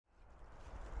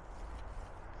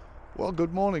Well,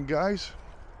 good morning, guys.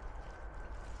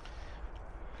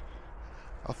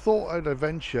 I thought I'd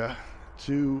adventure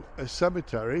to a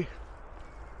cemetery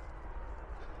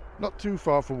not too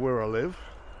far from where I live,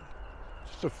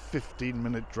 just a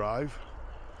 15-minute drive.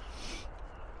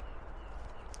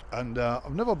 And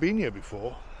I've never been here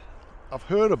before. I've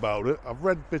heard about it, I've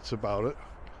read bits about it,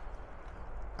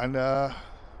 and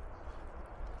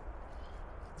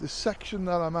this section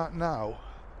that I'm at now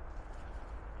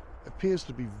appears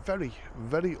to be very,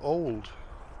 very old.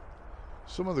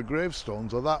 Some of the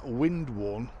gravestones are that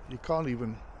wind-worn, you can't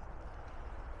even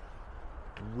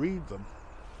read them.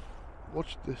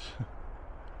 Watch this.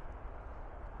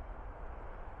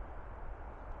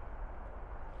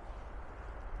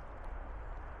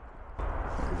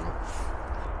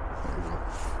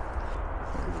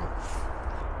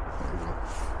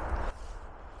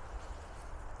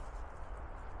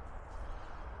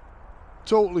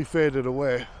 Totally faded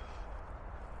away.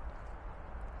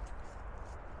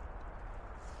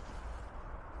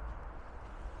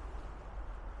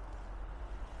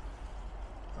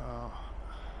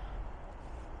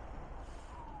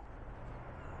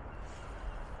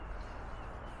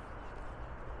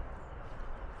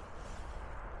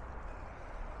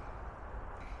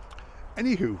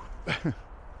 Anywho,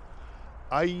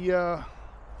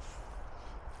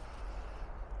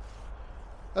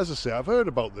 as I say, I've heard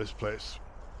about this place,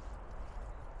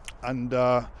 and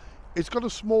it's got a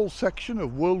small section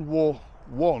of World War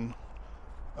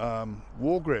I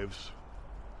war graves,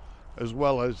 as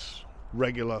well as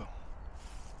regular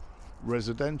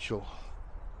residential.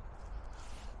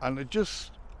 And it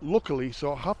just luckily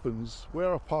so happens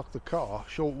where I parked the car,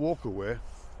 short walk away,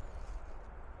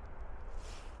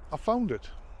 I found it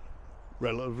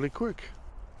relatively quick.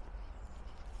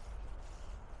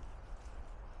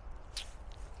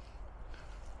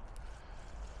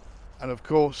 And of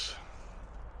course,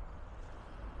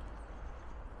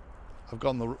 I've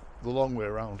gone the long way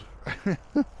around.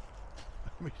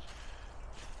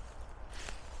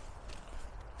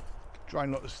 Try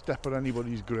not to step on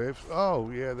anybody's grave. Oh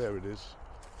yeah, there it is.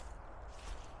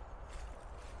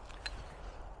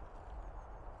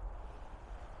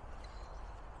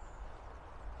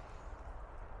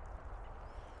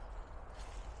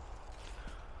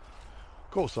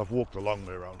 Of course, I've walked a long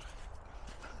way around.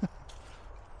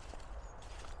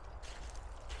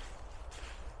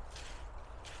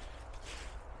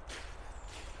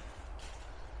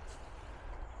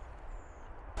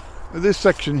 This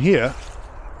section here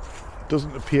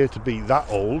doesn't appear to be that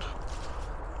old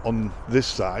on this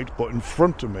side, but in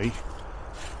front of me,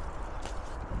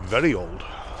 very old.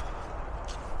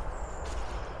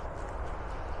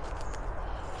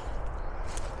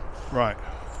 Right.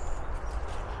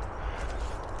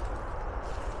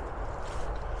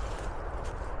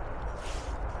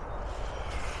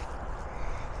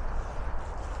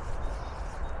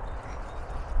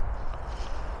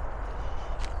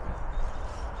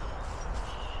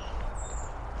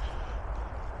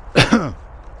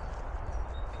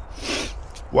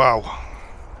 Wow.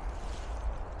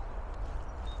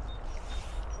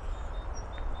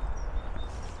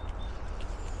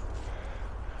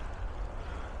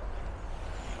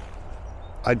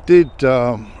 I did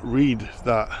read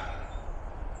that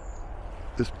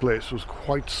this place was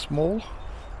quite small.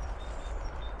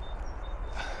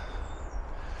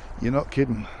 You're not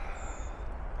kidding.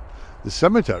 The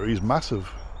cemetery is massive,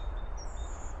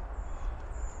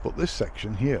 but this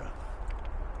section here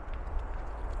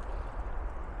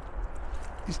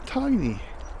is tiny.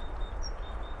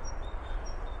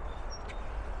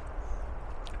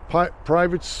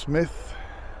 Private Smith,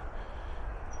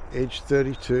 age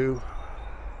 32,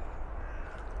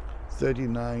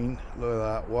 39, look at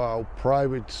that, wow.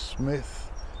 Private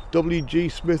Smith, W.G.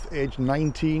 Smith, age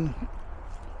 19,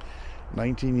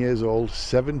 19 years old,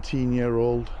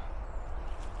 17-year-old,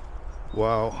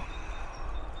 wow.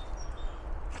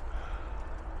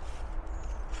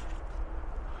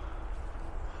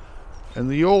 And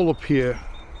they all appear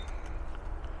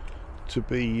to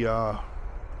be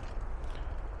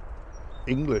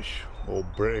English or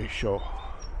British, or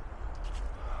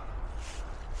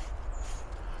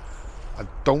I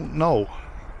don't know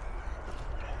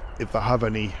if I have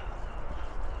any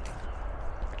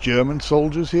German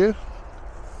soldiers here.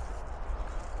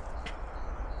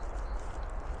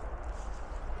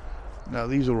 Now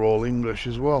these are all English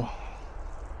as well.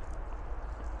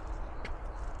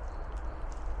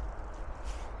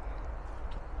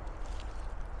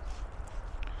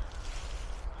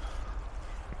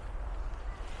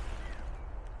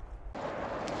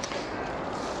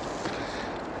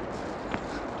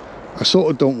 I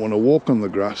sort of don't want to walk on the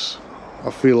grass.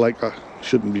 I feel like I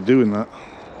shouldn't be doing that.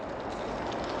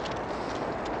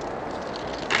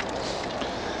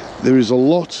 There is a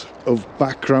lot of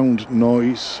background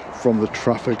noise from the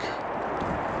traffic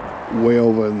way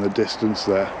over in the distance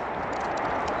there.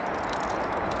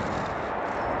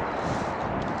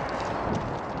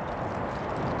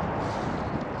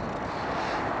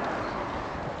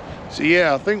 So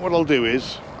yeah, I think what I'll do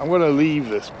is I'm going to leave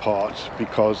this part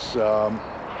because I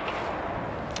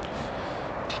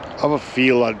have a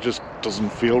feel that it just doesn't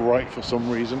feel right for some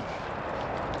reason.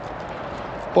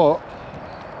 But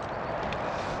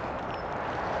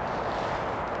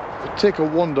if I take a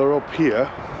wander up here,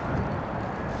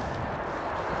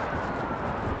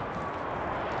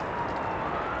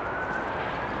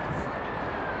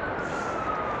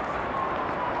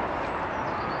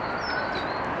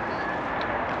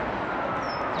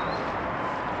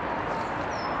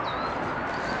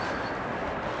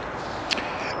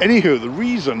 anywho, the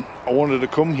reason I wanted to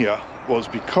come here was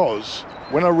because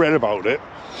when I read about it,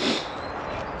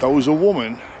 there was a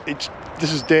woman,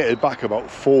 this is dated back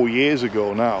about 4 years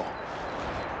ago now,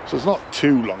 so it's not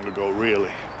too long ago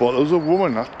really, but there was a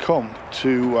woman that come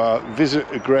to visit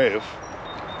a grave,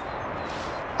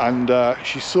 and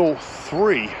she saw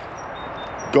 3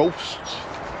 ghosts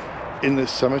in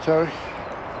this cemetery.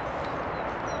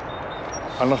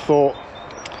 And I thought,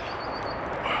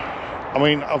 I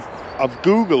mean, I've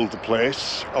googled the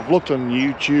place, I've looked on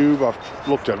YouTube, I've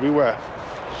looked everywhere,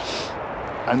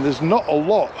 and there's not a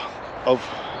lot of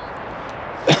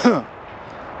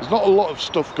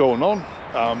stuff going on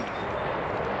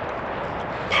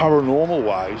paranormal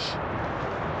wise.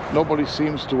 Nobody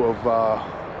seems to have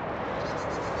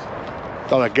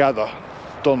that I gather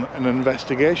done an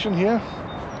investigation here.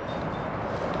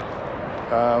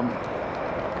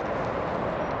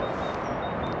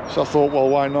 So I thought, well,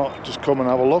 why not just come and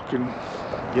have a look, and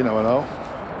you never know.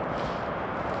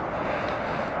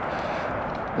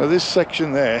 Now this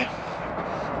section there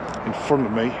in front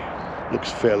of me looks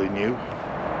fairly new,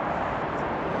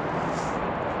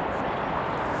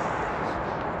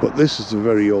 but this is a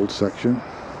very old section.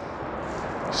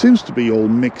 Seems to be all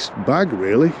mixed bag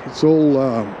really. It's all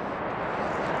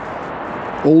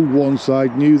old one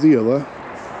side, new the other.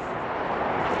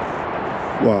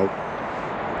 Wow.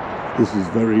 This is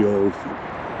very old.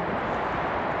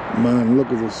 Man, look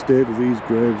at the state of these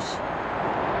graves.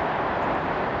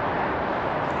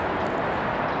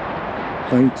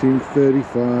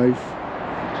 1935.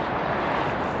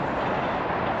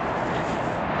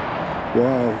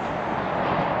 Wow.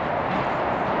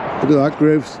 Look at that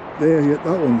grave there, yet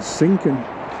that one's sinking.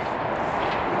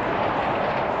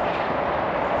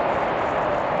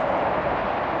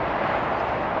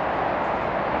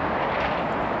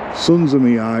 Sun's in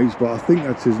my eyes, but I think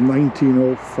that's his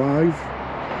 1905.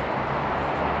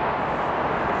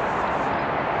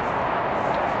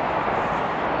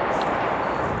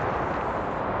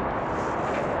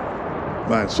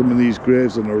 Man, some of these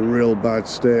graves are in a real bad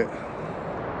state.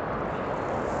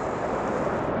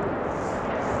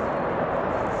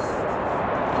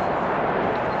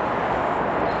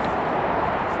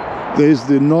 There's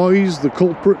the noise, the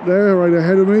culprit there right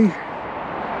ahead of me.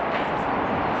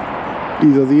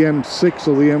 Either the M6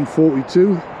 or the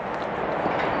M42.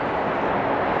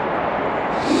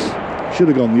 Should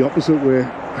have gone the opposite way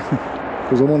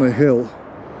because I'm on a hill.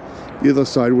 The other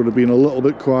side would have been a little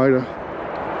bit quieter.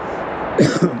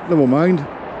 Never mind.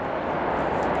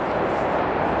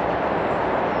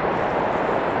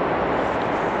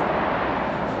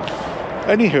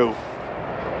 Anywho,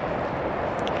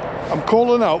 I'm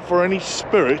calling out for any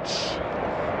spirits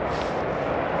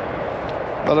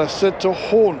that are said to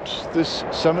haunt this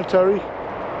cemetery.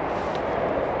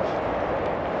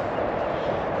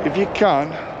 If you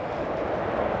can,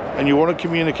 and you want to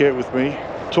communicate with me,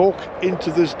 talk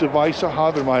into this device I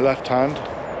have in my left hand.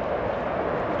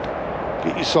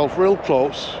 Get yourself real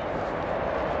close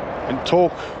and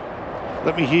talk.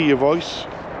 Let me hear your voice.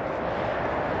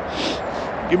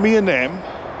 Give me a name.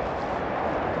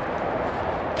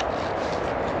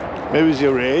 Maybe it's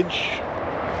your age.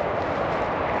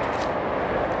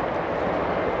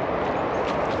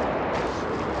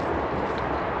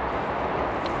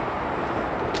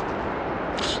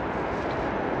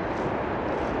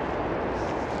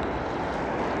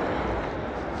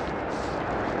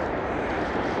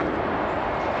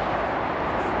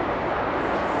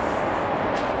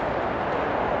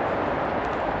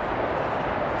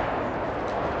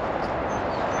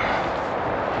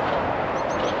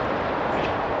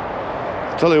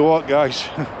 Tell you what, guys,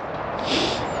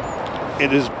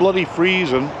 it is bloody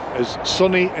freezing. It's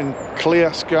sunny and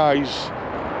clear skies.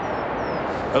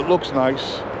 It looks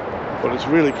nice, but it's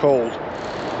really cold,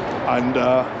 and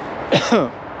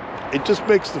it just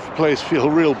makes the place feel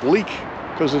real bleak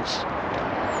because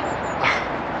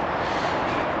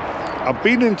I've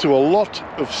been into a lot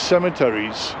of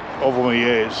cemeteries over my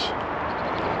years.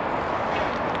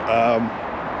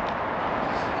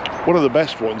 One of the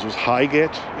best ones was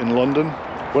Highgate in London.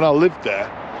 When I lived there,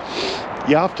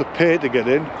 you have to pay to get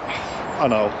in. I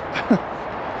know.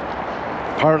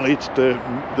 Apparently it's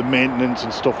the maintenance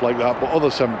and stuff like that, but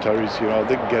other cemeteries, you know,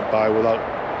 they can get by without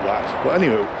that. But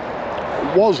anyway,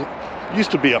 it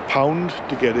used to be £1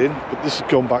 to get in, but this has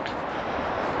gone back,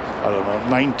 I don't know,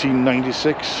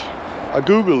 1996. I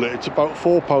googled it, it's about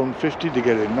 £4.50 to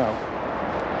get in now.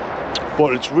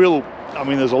 But it's real, I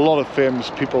mean, there's a lot of famous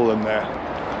people in there.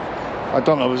 I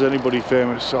don't know if there's anybody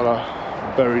famous that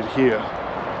are buried here.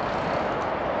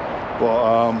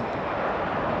 But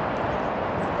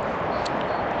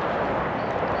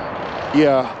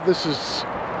yeah, this is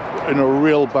in a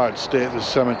real bad state, this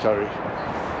cemetery.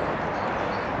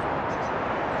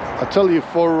 I tell you,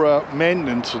 for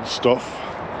maintenance and stuff,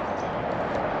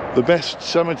 the best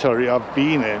cemetery I've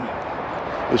been in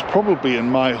is probably in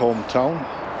my hometown.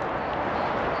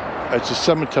 It's a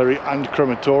cemetery and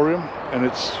crematorium, and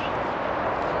it's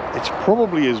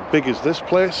probably as big as this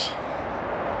place.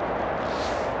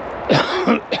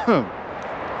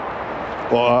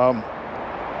 But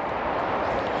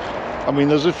I mean,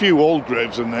 there's a few old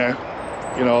graves in there,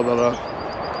 you know, that are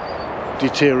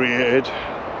deteriorated,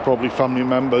 probably family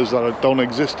members that don't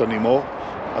exist anymore,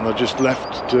 and they're just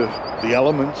left to the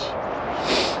elements.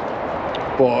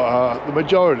 But the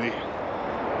majority,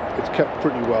 it's kept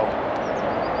pretty well.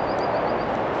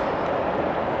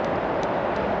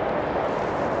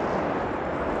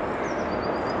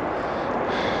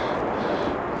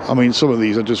 I mean, some of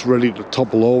these are just ready to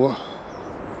topple over.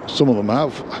 Some of them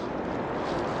have.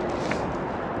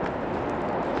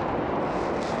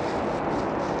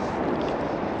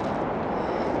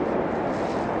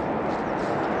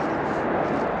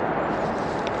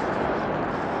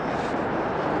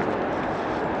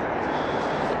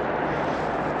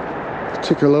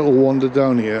 Take a little wander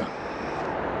down here.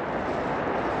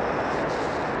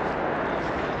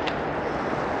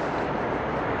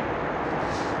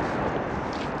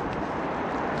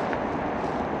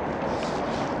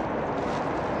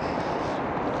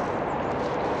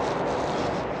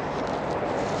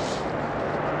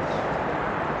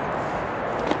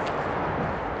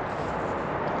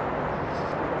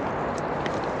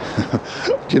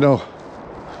 You know,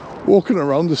 walking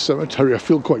around the cemetery, I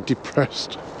feel quite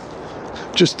depressed.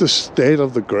 Just the state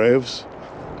of the graves.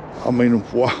 I mean,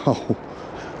 wow.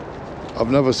 I've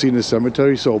never seen a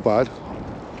cemetery so bad.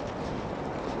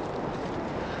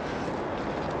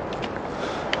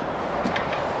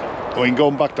 I mean,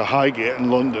 going back to Highgate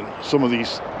in London, some of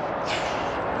these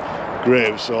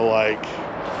graves are like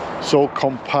so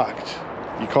compact,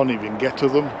 you can't even get to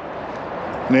them.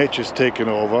 Nature's taken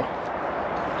over.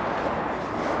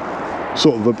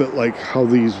 Sort of a bit like how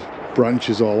these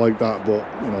branches are like that, but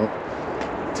you know,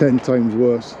 10 times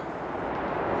worse.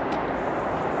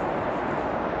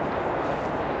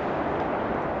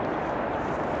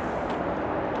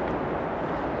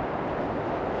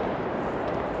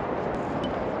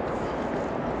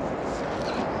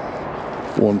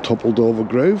 One toppled over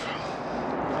grave,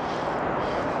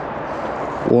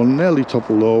 one nearly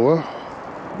toppled over,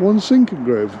 one sinking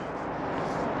grave.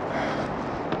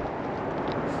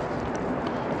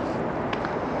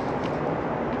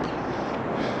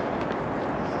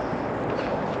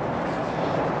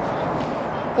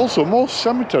 Also, most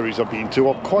cemeteries I've been to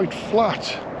are quite flat.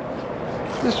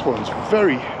 This one's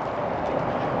very,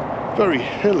 very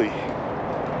hilly.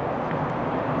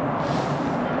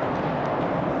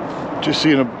 Just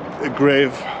seeing a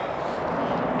grave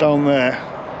down there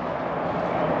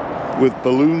with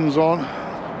balloons on.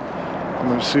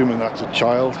 I'm assuming that's a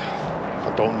child.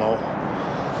 I don't know.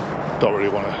 Don't really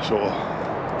want to sort of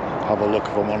have a look,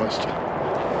 if I'm honest.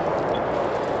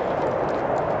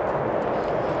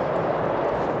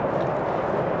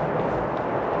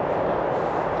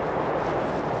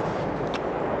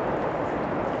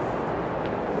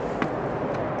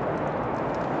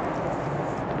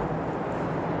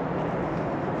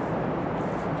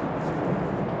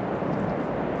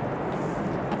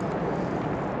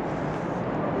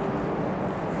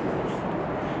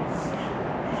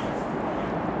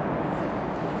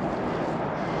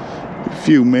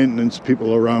 Few maintenance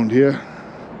people around here.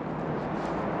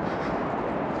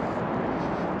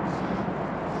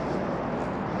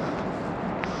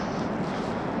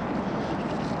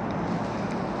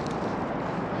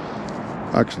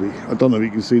 Actually, I don't know if you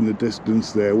can see in the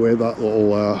distance there where that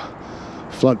little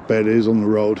flatbed is on the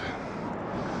road.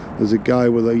 There's a guy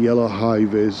with a yellow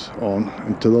high-vis on,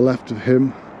 and to the left of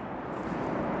him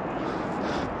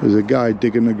there's a guy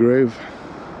digging a grave.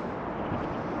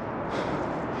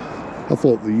 I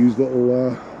thought they used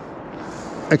little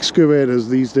excavators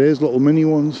these days, little mini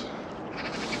ones.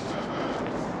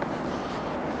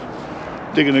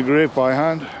 Digging a grave by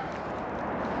hand.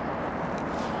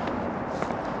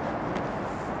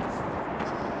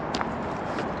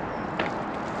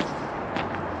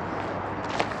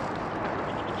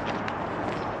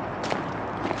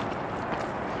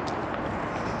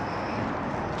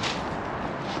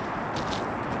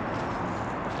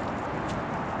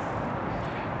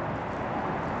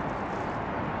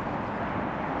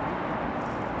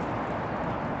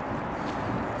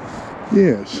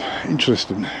 Yes,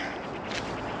 interesting.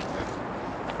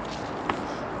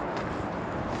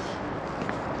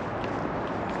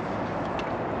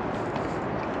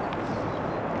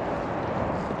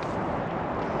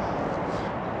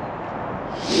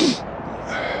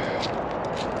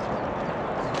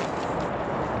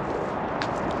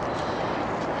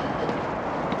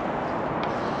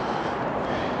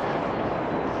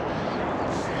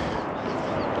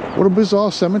 What a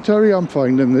bizarre cemetery I'm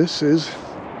finding this is.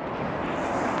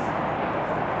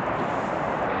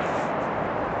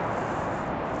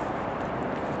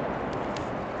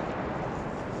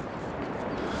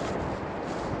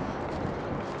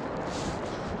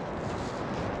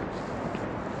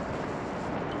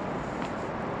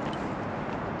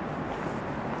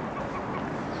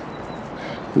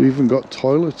 They've even got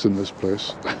toilets in this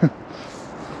place.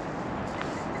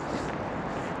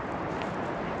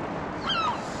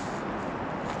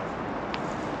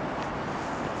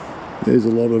 There's a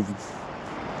lot of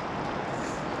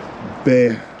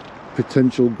bare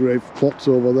potential grave plots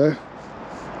over there.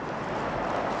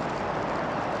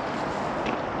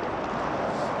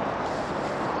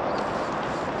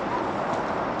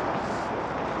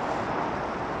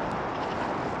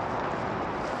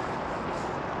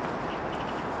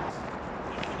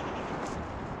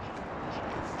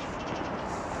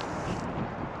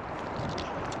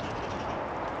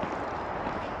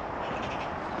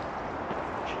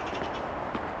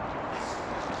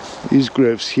 These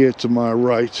graves here to my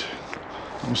right,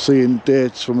 I'm seeing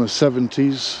dates from the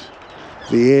 70s,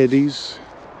 the 80s,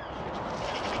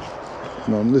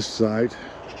 and on this side,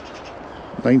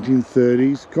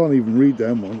 1930s. Can't even read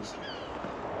them ones.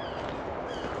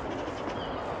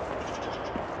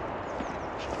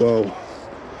 Wow,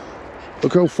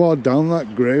 look how far down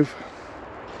that grave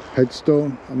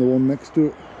headstone and the one next to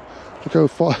it. Look how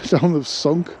far down they've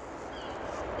sunk.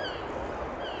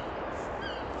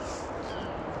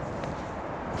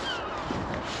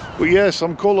 But yes,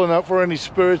 I'm calling out for any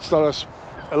spirits that are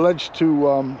alleged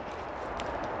to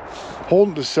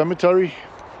haunt the cemetery.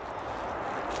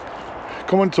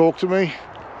 Come and talk to me.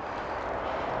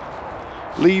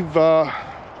 Leave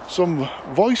some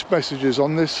voice messages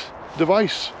on this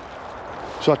device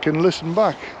so I can listen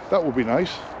back. That would be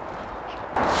nice.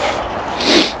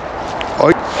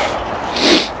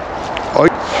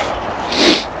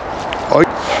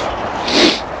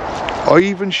 I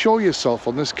even show yourself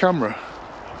on this camera.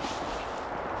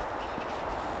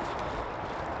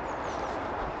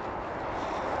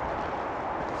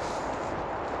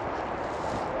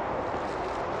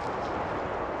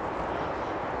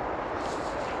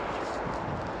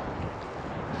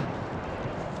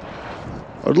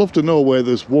 I'd love to know where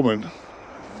this woman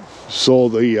saw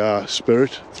the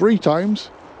spirit 3 times.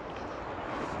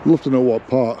 I'd love to know what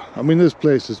part. I mean, this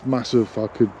place is massive. I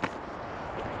could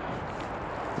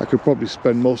probably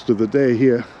spend most of the day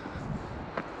here.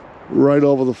 Right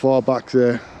over the far back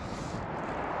there.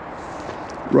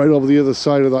 Right over the other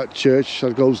side of that church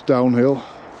that goes downhill.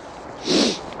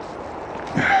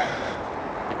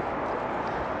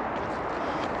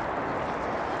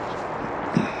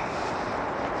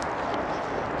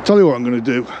 Tell you what I'm going to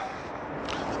do.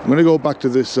 I'm going to go back to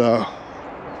this war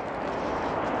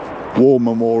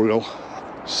memorial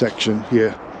section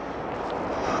here.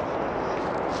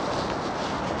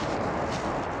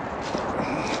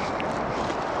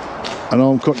 I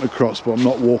know I'm cutting across, but I'm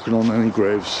not walking on any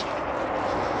graves.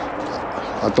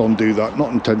 I don't do that,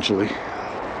 not intentionally.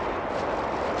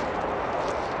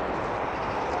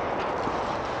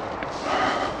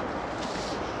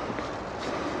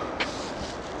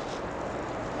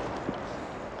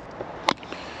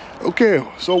 Okay,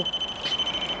 so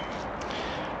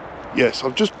yes,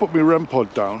 I've just put my REM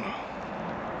pod down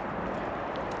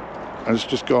and it's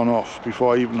just gone off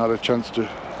before I even had a chance to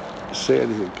say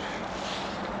anything.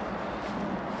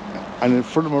 And in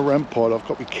front of my REM pod I've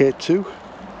got my K2.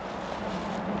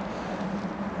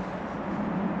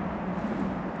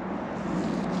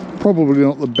 Probably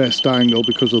not the best angle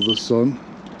because of the sun.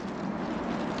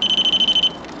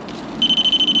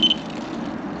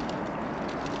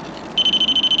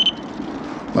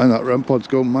 Man, that REM pod's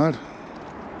going mad.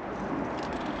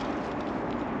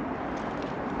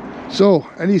 So,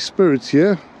 any spirits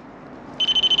here?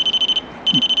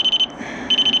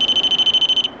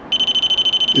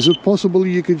 Is it possible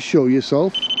you could show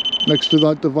yourself next to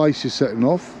that device you're setting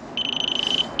off?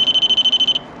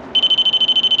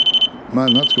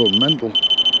 Man, that's going mental.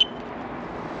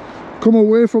 Come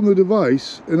away from the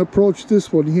device and approach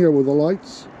this one here with the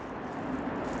lights.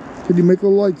 Can you make the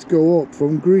lights go up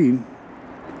from green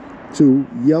to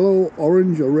yellow,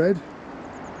 orange or red?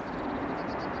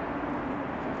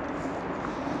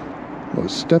 Well,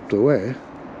 it's stepped away.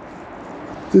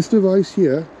 This device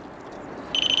here.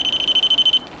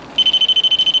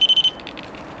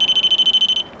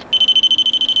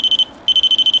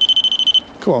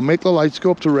 Come on, make the lights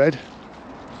go up to red.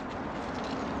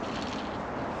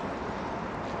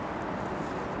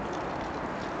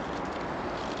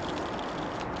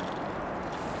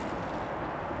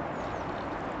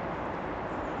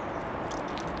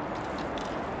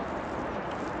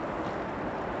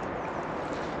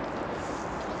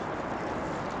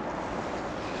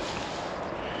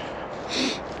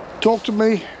 Talk to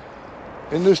me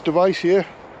in this device here.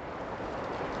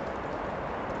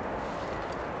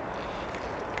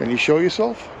 Can you show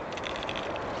yourself?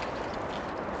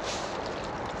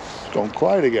 It's gone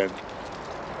quiet again.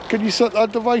 Can you set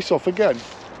that device off again?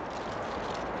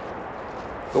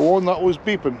 The one that was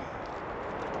beeping.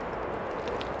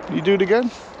 Can you do it again?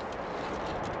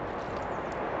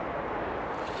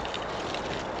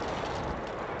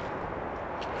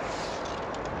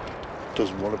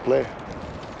 Doesn't want to play.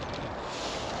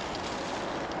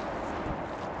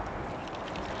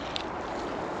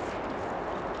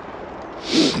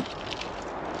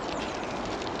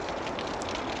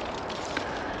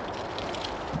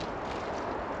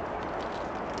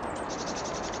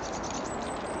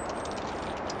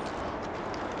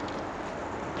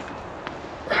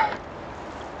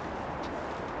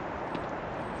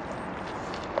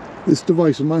 This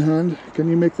device in my hand, can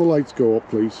you make the lights go up,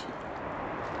 please?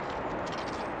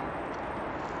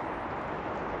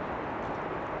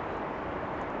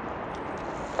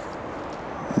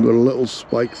 Got a little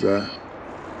spike there.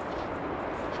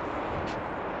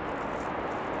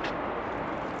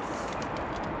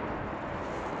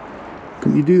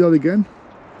 Can you do that again?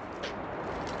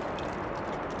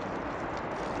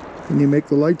 Can you make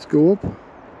the lights go up?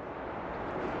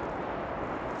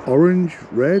 Orange,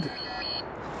 red.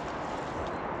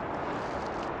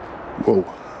 Whoa,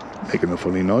 making a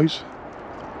funny noise.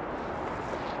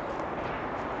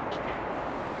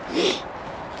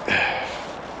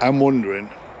 I'm wondering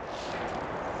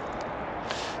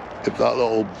if that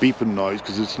little beeping noise,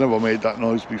 because it's never made that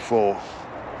noise before,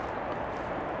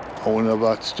 I wonder if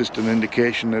that's just an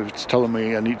indication if it's telling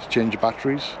me I need to change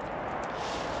batteries.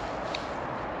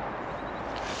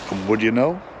 And would you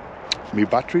know, my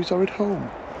batteries are at home.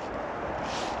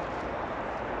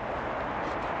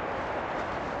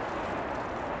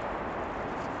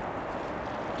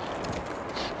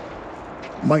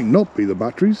 Might not be the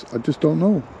batteries, I just don't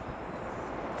know.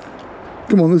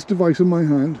 Come on, this device in my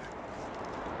hand.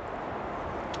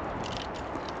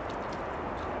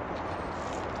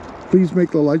 Please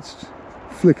make the lights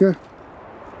flicker.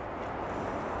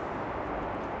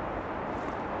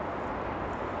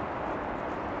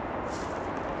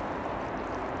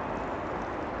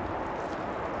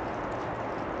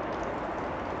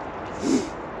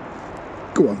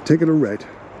 Go on, take it to red.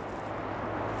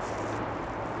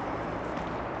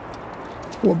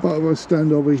 What about if I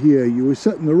stand over here? You were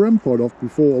setting the REM pod off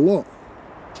before a lot.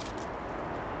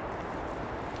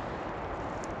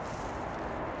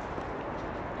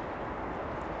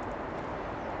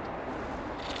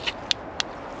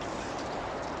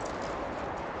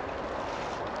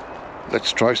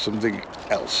 Let's try something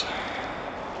else.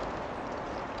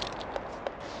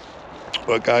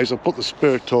 Well guys, I put the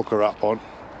Spirit Talker app on.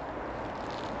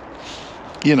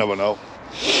 You never know.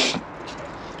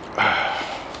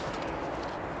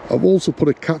 I've also put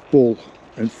a cat ball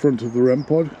in front of the REM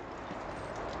pod.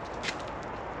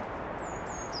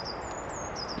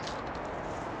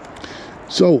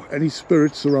 So, any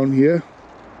spirits around here?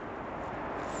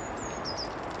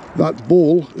 That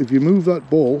ball, if you move that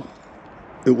ball,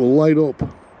 it will light up.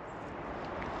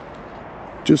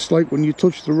 Just like when you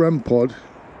touch the REM pod,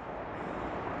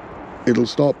 it'll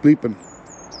start bleeping.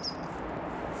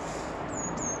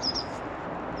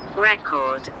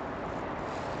 Record.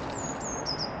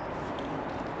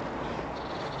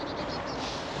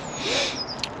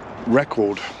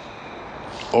 Record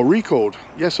or record.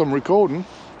 Yes, I'm recording.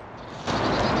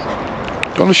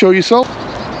 Gonna show yourself?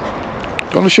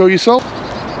 Gonna show yourself?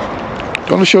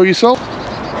 Gonna show yourself?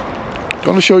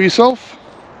 Gonna show yourself?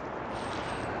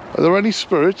 Are there any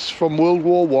spirits from World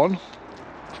War I?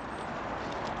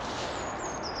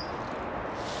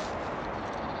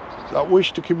 that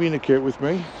wish to communicate with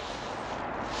me.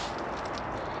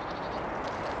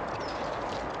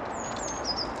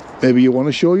 Maybe you want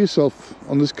to show yourself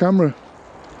on this camera.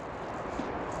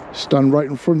 Stand right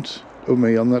in front of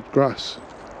me on that grass.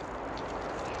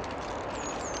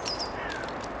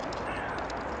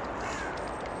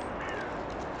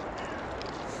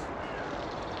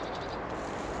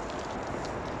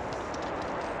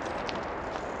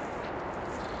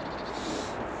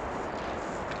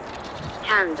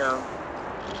 Candle.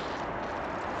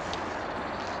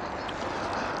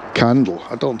 Candle.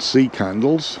 I don't see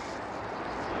candles.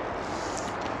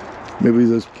 Maybe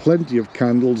there's plenty of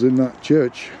candles in that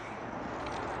church.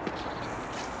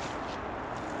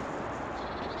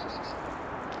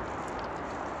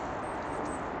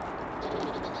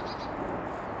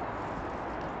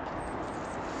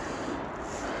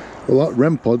 Well, that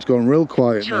REM pod's gone real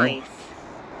quiet now.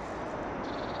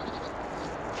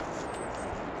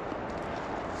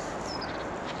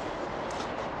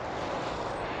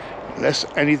 Unless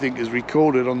anything is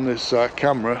recorded on this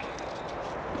camera,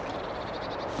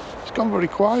 it's gone very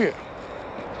quiet.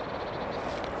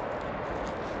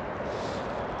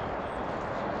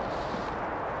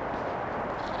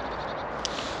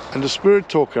 And the Spirit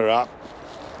Talker app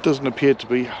doesn't appear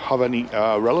to have any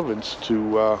relevance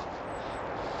to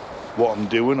what I'm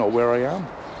doing or where I am.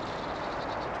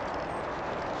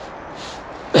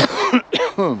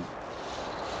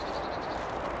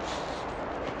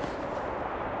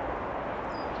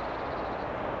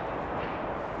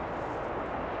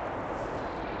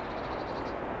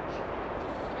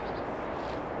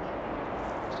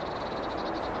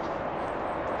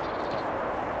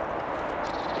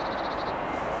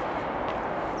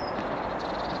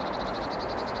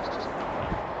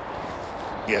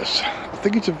 Yes, I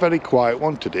think it's a very quiet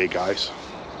one today, guys.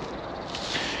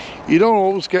 You don't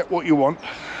always get what you want.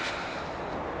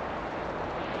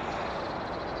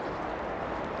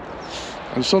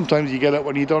 And sometimes you get it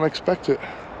when you don't expect it.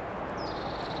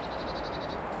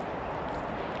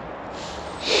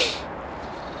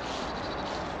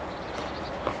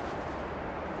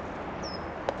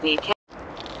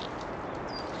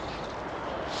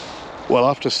 Well,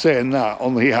 after saying that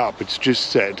on the app, it's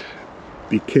just said,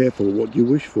 be careful what you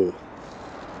wish for.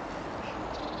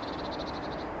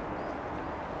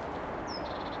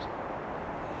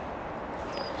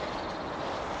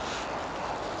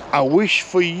 I wish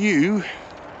for you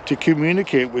to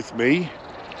communicate with me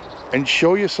and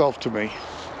show yourself to me.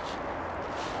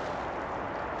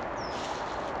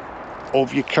 Or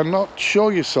if you cannot show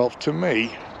yourself to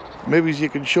me, maybe you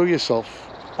can show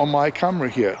yourself on my camera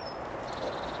here.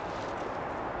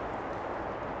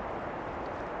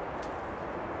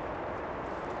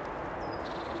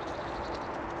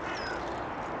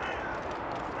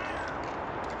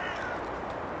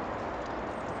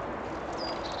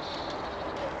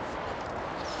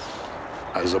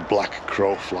 As a black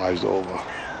crow flies over.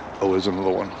 Oh, there's another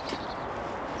one.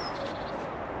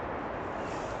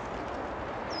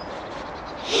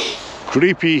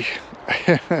 Creepy.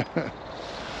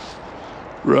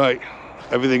 Right,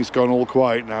 everything's gone all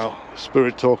quiet now.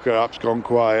 Spirit Talker app's gone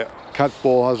quiet. Cat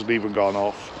ball hasn't even gone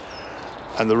off.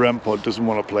 And the REM pod doesn't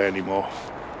want to play anymore.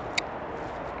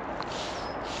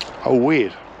 How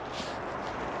weird.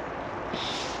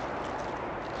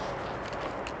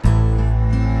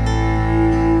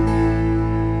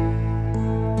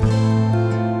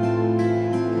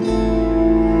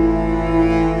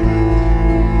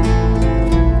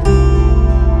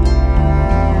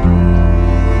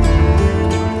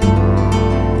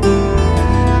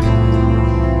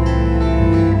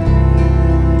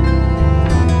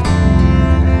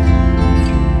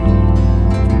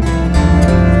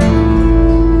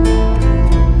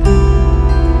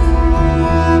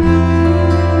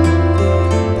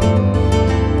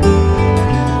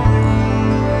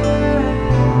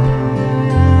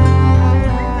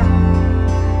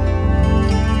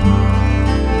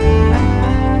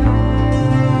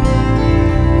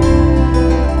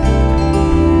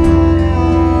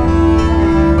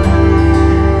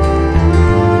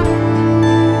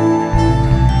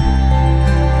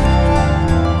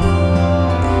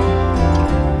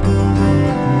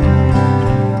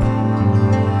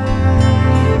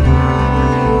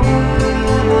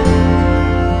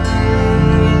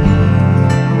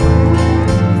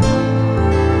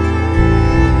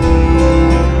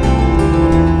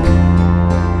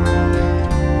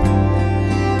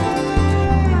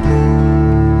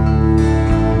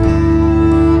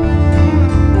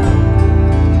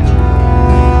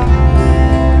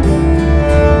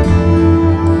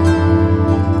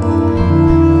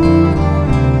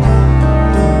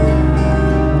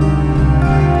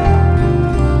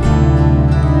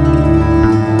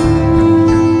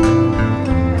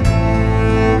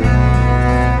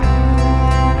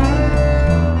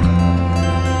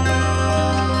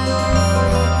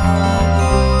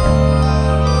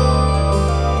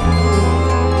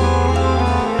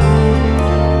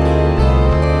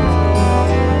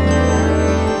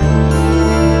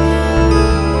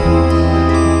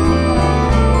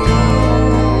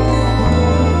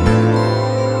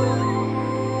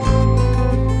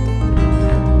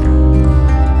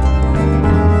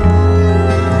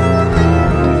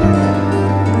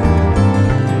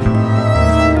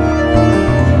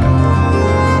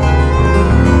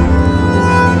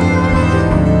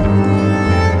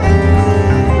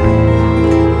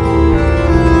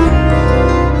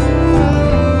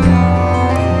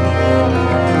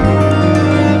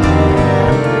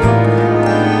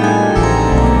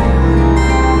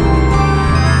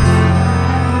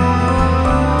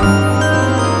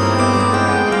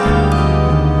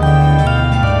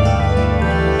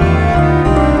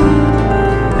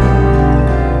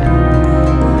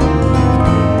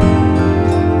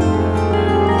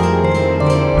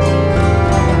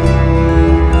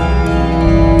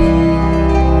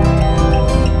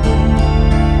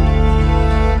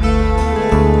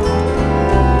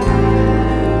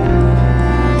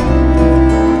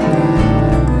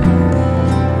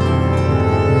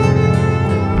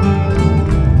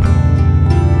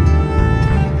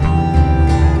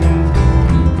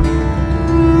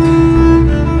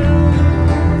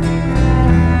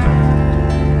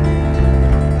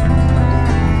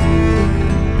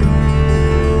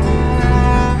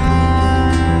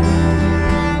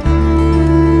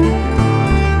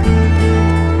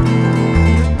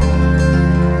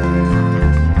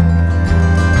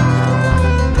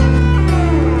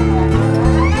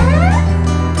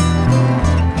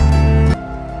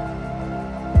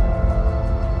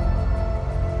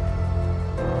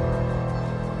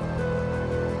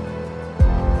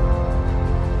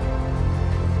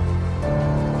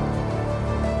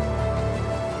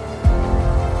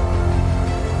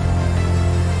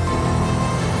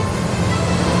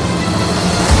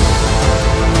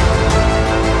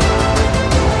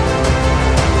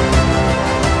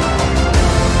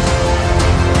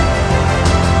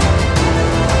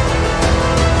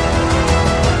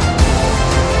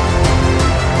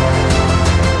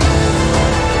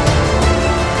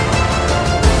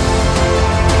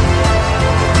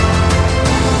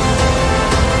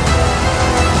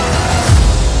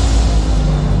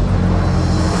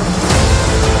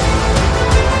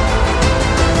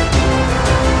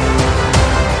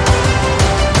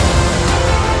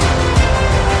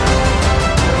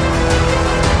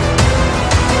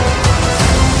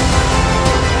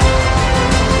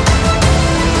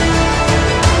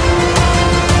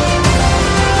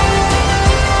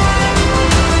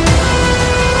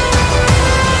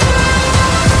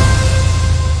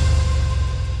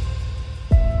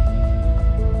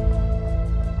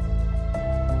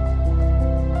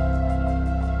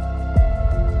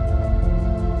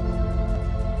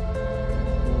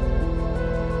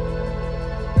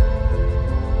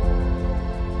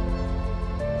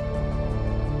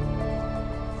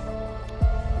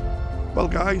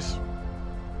 guys,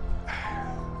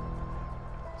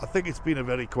 I think it's been a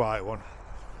very quiet one.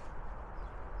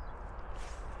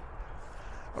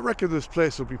 I reckon this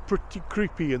place will be pretty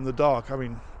creepy in the dark. I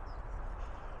mean,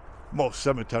 most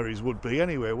cemeteries would be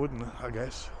anyway, wouldn't it, I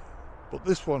guess? But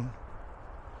this one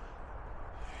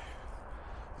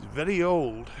is very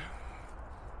old.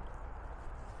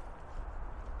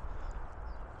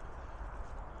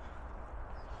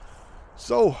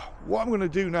 So, what I'm going to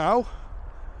do now,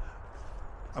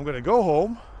 I'm going to go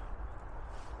home.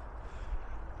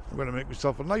 I'm going to make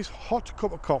myself a nice hot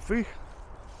cup of coffee.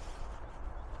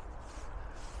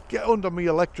 Get under my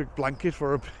electric blanket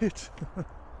for a bit.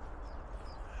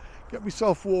 Get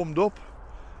myself warmed up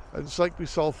and psych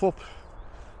myself up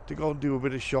to go and do a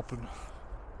bit of shopping.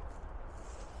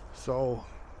 So,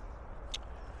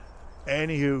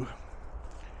 anywho,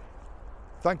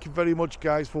 thank you very much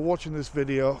guys for watching this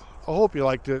video. I hope you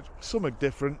liked it. Something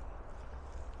different.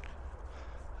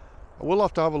 I will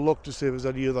have to have a look to see if there's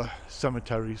any other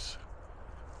cemeteries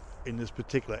in this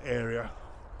particular area,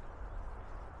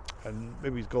 and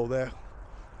maybe go there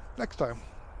next time.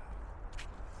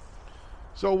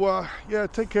 So yeah,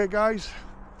 take care guys.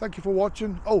 Thank you for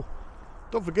watching. Oh,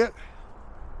 don't forget,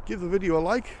 give the video a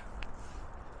like,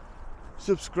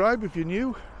 subscribe if you're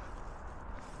new,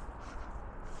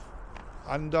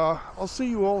 and I'll see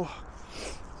you all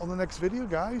on the next video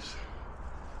guys.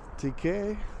 Take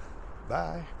care.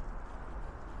 Bye.